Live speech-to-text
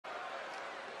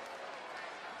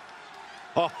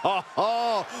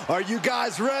Are you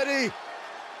guys ready?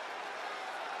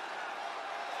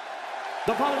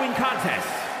 The following contest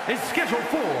is scheduled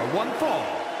for one fall,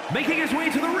 making his way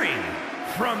to the ring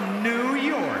from New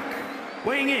York,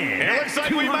 weighing in It looks like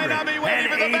we might not be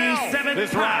waiting for the bell.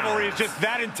 This rivalry is just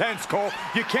that intense, Cole.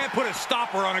 You can't put a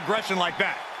stopper on aggression like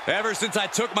that. Ever since I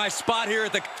took my spot here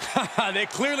at the... they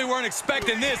clearly weren't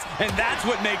expecting this, and that's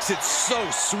what makes it so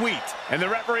sweet. And the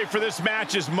referee for this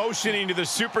match is motioning to the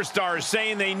superstars,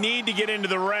 saying they need to get into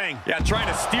the ring. Yeah, trying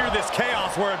to steer this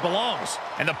chaos where it belongs.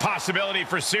 And the possibility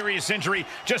for serious injury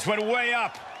just went way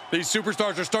up. These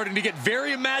superstars are starting to get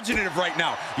very imaginative right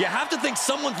now. You have to think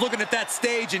someone's looking at that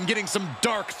stage and getting some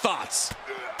dark thoughts.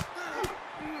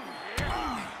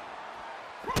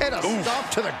 And a stomp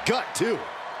to the gut, too.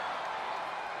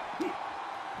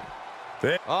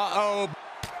 Uh-oh.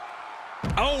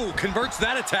 Oh, converts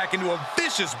that attack into a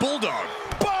vicious bulldog.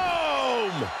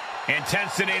 Boom!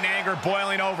 Intensity and anger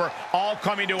boiling over, all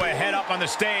coming to a head up on the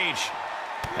stage.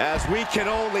 As we can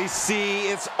only see,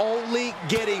 it's only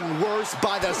getting worse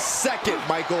by the second,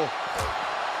 Michael.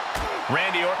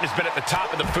 Randy Orton has been at the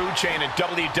top of the food chain in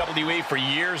WWE for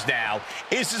years now.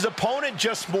 Is his opponent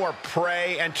just more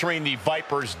prey entering the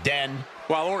Viper's den?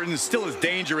 While Orton is still as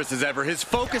dangerous as ever, his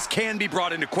focus can be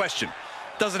brought into question.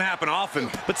 Doesn't happen often,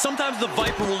 but sometimes the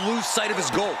Viper will lose sight of his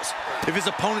goals. If his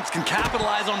opponents can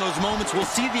capitalize on those moments, we'll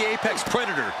see the apex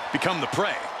predator become the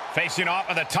prey. Facing off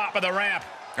at the top of the ramp.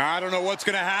 I don't know what's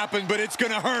going to happen, but it's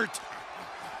going to hurt.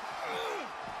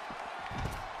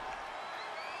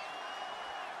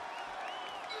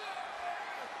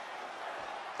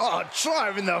 Oh,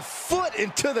 driving the foot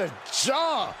into the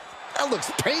jaw. That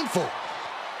looks painful.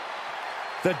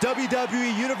 The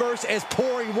WWE Universe is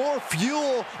pouring more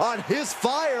fuel on his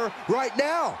fire right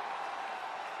now.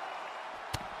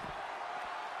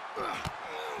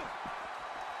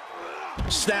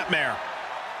 Snapmare.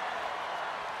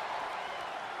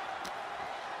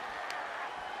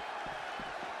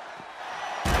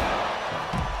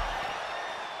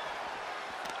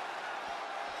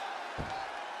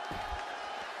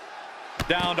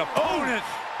 Down to opponent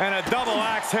and a double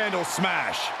axe handle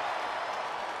smash.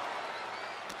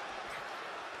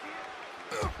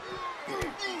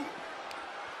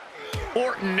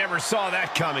 Orton never saw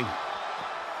that coming.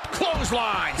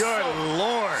 Clothesline. Good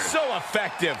Lord. So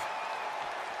effective.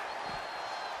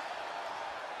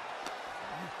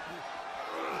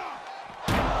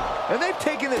 And they've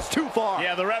taken this too far.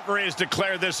 Yeah, the referee has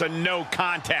declared this a no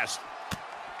contest.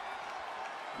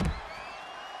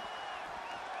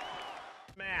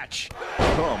 Match.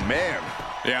 Oh, man.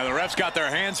 Yeah, the refs got their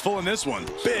hands full in this one.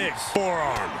 Big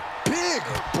forearm. Big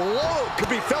blow could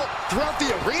be felt throughout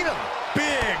the arena.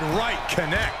 Big right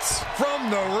connects from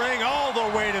the ring all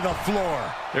the way to the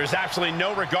floor. There's absolutely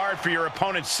no regard for your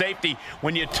opponent's safety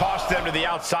when you toss them to the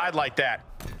outside like that.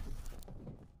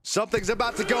 Something's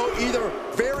about to go either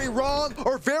very wrong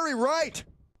or very right.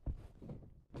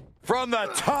 From the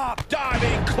top,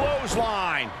 diving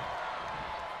clothesline.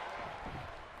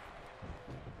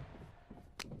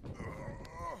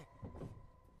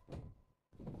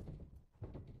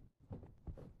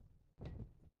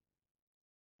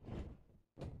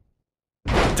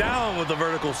 Down with the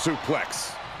vertical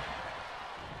suplex.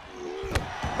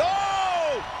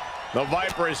 No! The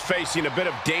Viper is facing a bit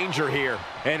of danger here.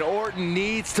 And Orton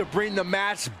needs to bring the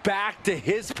match back to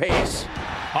his pace.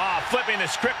 Ah, flipping the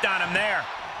script on him there.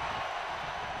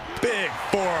 Big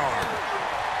forearm.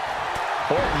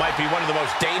 Orton might be one of the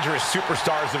most dangerous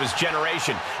superstars of his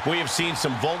generation. We have seen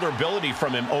some vulnerability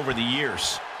from him over the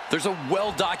years. There's a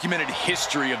well-documented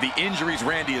history of the injuries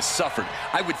Randy has suffered.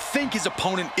 I would think his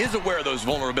opponent is aware of those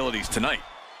vulnerabilities tonight.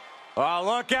 Oh,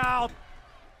 look out!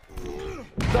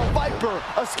 The Viper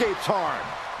escapes harm.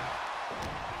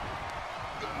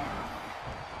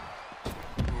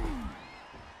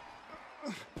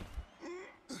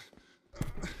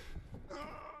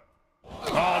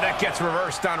 Oh, that gets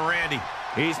reversed on Randy.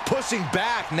 He's pushing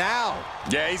back now.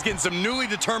 Yeah, he's getting some newly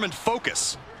determined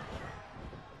focus.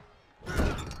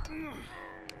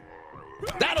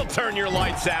 That'll turn your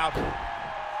lights out.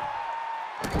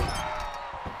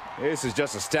 This is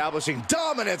just establishing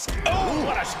dominance. Oh,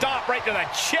 what a stomp right to the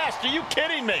chest. Are you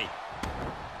kidding me?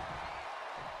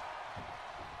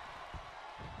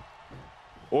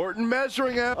 Orton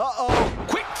measuring him. Uh-oh.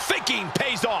 Quick thinking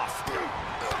pays off.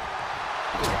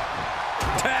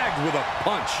 Tagged with a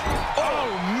punch. Oh,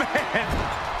 man.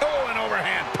 Oh, an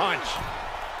overhand punch.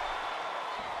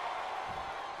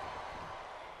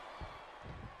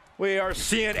 We are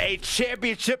seeing a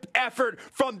championship effort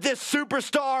from this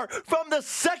superstar from the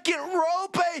second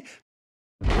rope.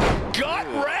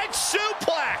 Gut-wrench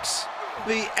suplex.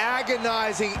 The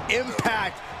agonizing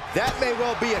impact. That may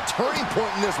well be a turning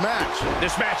point in this match.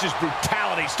 This match's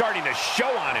brutality starting to show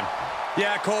on him.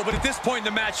 Yeah, Cole, but at this point in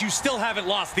the match, you still haven't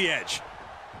lost the edge.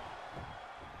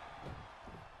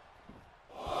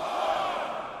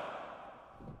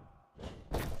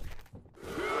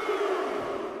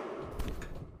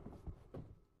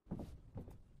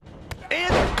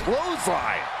 And a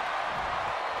clothesline.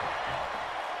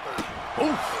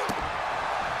 Oof.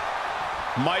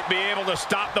 Might be able to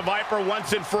stop the Viper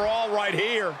once and for all right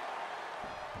here.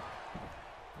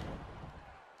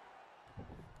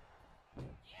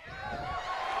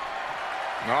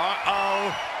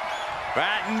 Uh-oh.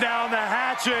 Batten down the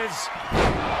hatches.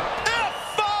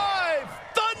 F5!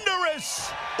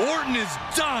 Thunderous! Orton is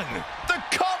done. The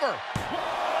cover.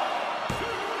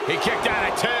 He kicked out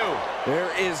at 2.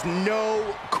 There is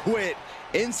no quit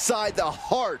inside the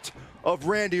heart of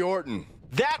Randy Orton.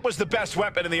 That was the best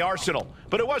weapon in the arsenal,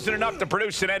 but it wasn't enough to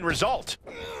produce an end result.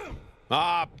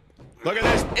 Look at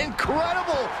this.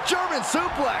 Incredible German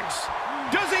suplex.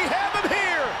 Does he have him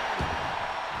here?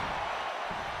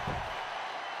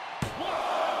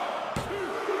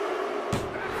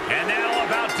 And that'll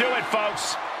about do it,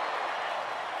 folks.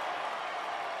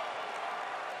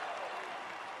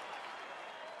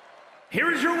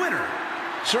 Here is your winner.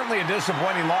 Certainly a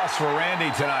disappointing loss for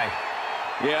Randy tonight.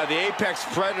 Yeah, the Apex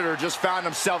Predator just found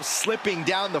himself slipping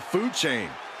down the food chain.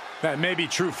 That may be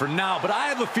true for now, but I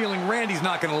have a feeling Randy's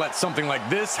not going to let something like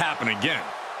this happen again.